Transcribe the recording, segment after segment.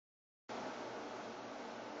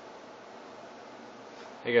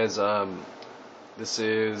Hey guys, this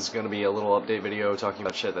is gonna be a little update video talking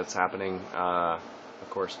about shit that's happening, of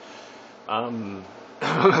course. Um,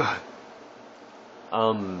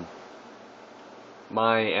 um,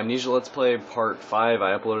 my Amnesia Let's Play Part 5,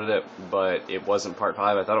 I uploaded it, but it wasn't Part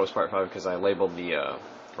 5. I thought it was Part 5 because I labeled the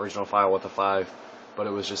original file with a 5, but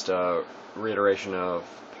it was just a reiteration of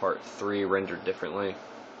Part 3 rendered differently.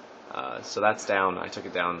 So that's down. I took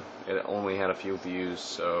it down. It only had a few views,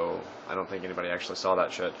 so I don't think anybody actually saw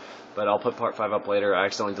that shit. But I'll put Part 5 up later. I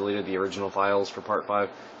accidentally deleted the original files for Part 5,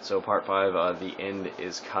 so Part 5, the end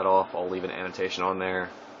is cut off. I'll leave an annotation on there.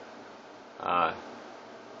 Yeah.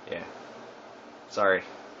 Sorry.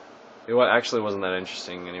 It actually wasn't that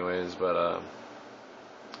interesting anyways, but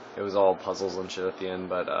it was all puzzles and shit at the end,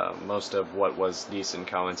 but most of what was decent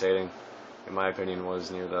commentating, in my opinion,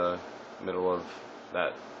 was near the middle of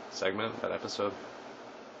that segment, that episode.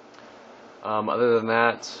 Other than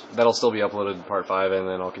that, that'll still be uploaded in Part 5, and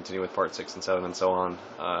then I'll continue with Part 6 and 7 and so on.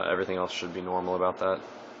 Everything else should be normal about that.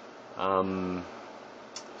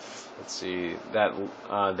 Let's see, that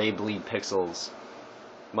They Bleed Pixels.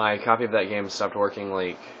 My copy of that game stopped working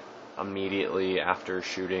like immediately after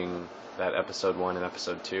shooting that episode 1 and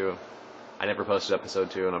episode 2. I never posted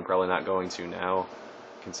episode 2, and I'm probably not going to now,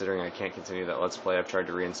 considering I can't continue that Let's Play. I've tried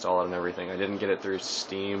to reinstall it and everything. I didn't get it through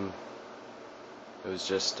Steam. It was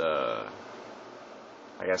just, I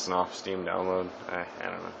guess an off-Steam download. I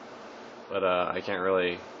don't know. But I can't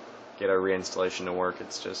really get a reinstallation to work.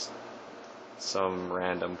 It's just some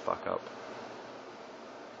random fuck-up.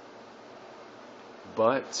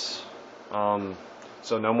 But,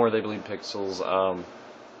 so no more They Bleed Pixels. I'm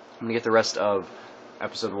gonna get the rest of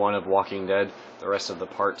episode 1 of Walking Dead, the rest of the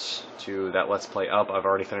parts to that Let's Play up. I've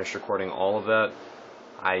already finished recording all of that.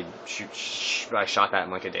 I shot that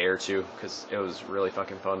in like a day or two because it was really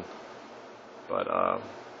fucking fun. But I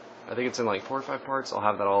think it's in like 4 or 5 parts. I'll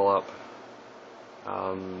have that all up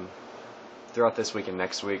throughout this week and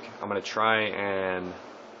next week. I'm gonna try and,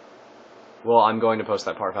 well, I'm going to post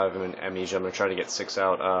that Part 5 of Amnesia. I'm gonna try to get 6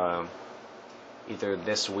 out either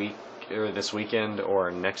this week or this weekend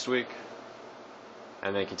or next week,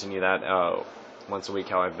 and then continue that once a week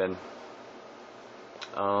how I've been.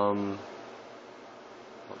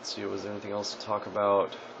 Let's see, was there anything else to talk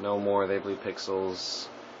about? No more They Bleed Pixels,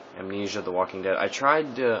 Amnesia, The Walking Dead. I'm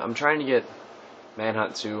trying to get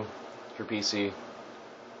Manhunt 2 for PC,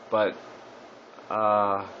 but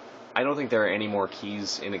I don't think there are any more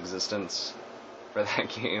keys in existence for that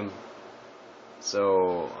game,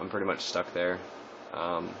 so I'm pretty much stuck there.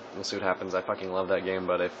 We'll see what happens. I fucking love that game,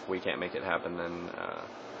 but if we can't make it happen, then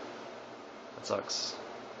that sucks.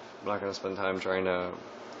 I'm not gonna spend time trying to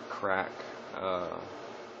crack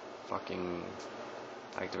fucking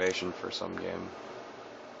activation for some game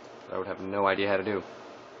that I would have no idea how to do.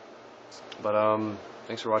 But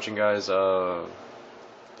thanks for watching, guys. Little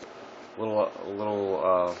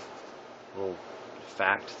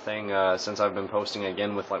fact thing. Since I've been posting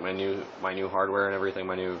again with like my new hardware and everything,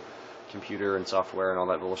 my new computer and software and all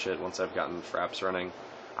that bullshit. Once I've gotten Fraps running,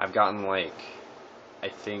 I've gotten like, I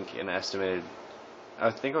think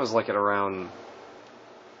I was like at around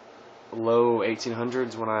low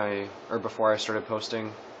 1800s before I started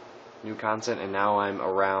posting new content, and now I'm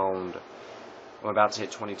about to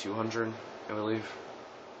hit 2200, I believe.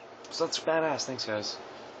 So that's badass. Thanks, guys.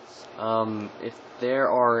 If there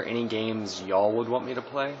are any games y'all would want me to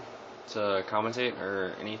play, to commentate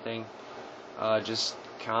or anything, just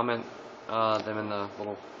comment them in the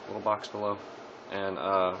little box below, and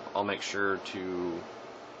I'll make sure to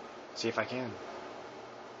see if I can.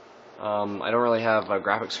 I don't really have a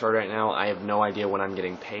graphics card right now. I have no idea when I'm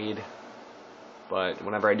getting paid, but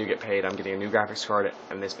whenever I do get paid, I'm getting a new graphics card,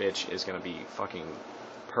 and this bitch is gonna be fucking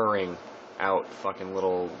purring out fucking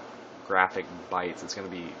little graphic bites. It's gonna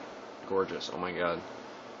be gorgeous. Oh my god.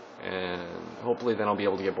 And hopefully then I'll be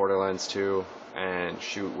able to get Borderlands 2 and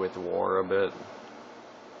shoot with War a bit.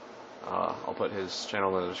 I'll put his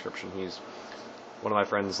channel in the description. He's one of my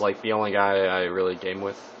friends, like the only guy I really game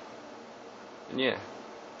with. And yeah,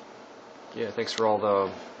 thanks for all the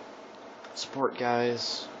support,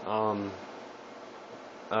 guys.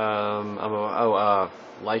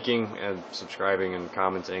 Liking and subscribing and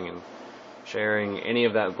commenting and sharing, any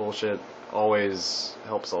of that bullshit always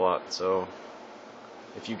helps a lot. So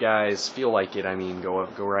if you guys feel like it, I mean, go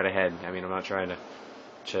right ahead. I mean, I'm not trying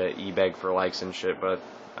to e-beg for likes and shit, but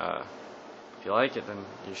if you like it, then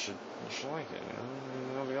you should like it. You know?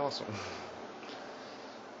 That'll be awesome.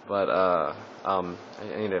 But I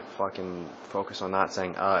need to fucking focus on not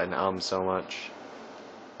saying and so much.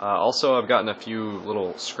 Also, I've gotten a few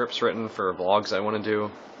little scripts written for vlogs I want to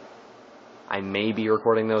do. I may be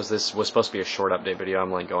recording those. This was supposed to be a short update video.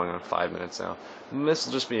 I'm like going on 5 minutes now. This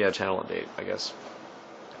will just be a channel update, I guess,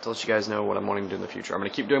 to let you guys know what I'm wanting to do in the future. I'm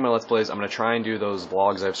going to keep doing my Let's Plays. I'm going to try and do those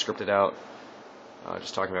vlogs I've scripted out,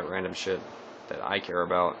 just talking about random shit that I care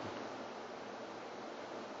about.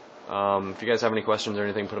 If you guys have any questions or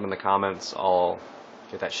anything, put them in the comments. I'll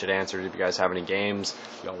get that shit answered. If you guys have any games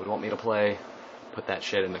y'all would want me to play, put that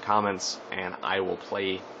shit in the comments, and I will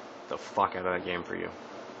play the fuck out of that game for you.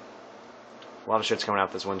 A lot of shit's coming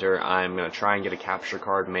out this winter. I'm going to try and get a capture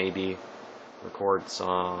card, maybe. Record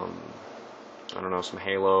some, I don't know, some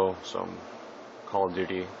Halo, some Call of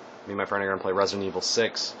Duty. Me and my friend are going to play Resident Evil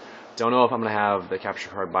 6. Don't know if I'm going to have the capture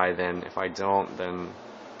card by then. If I don't, then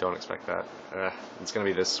don't expect that. It's going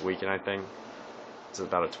to be this weekend, I think. It's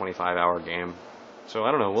about a 25-hour game. So,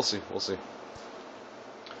 I don't know. We'll see. We'll see.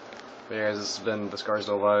 But yeah, guys, this has been the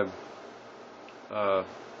Scarsdale Vibe.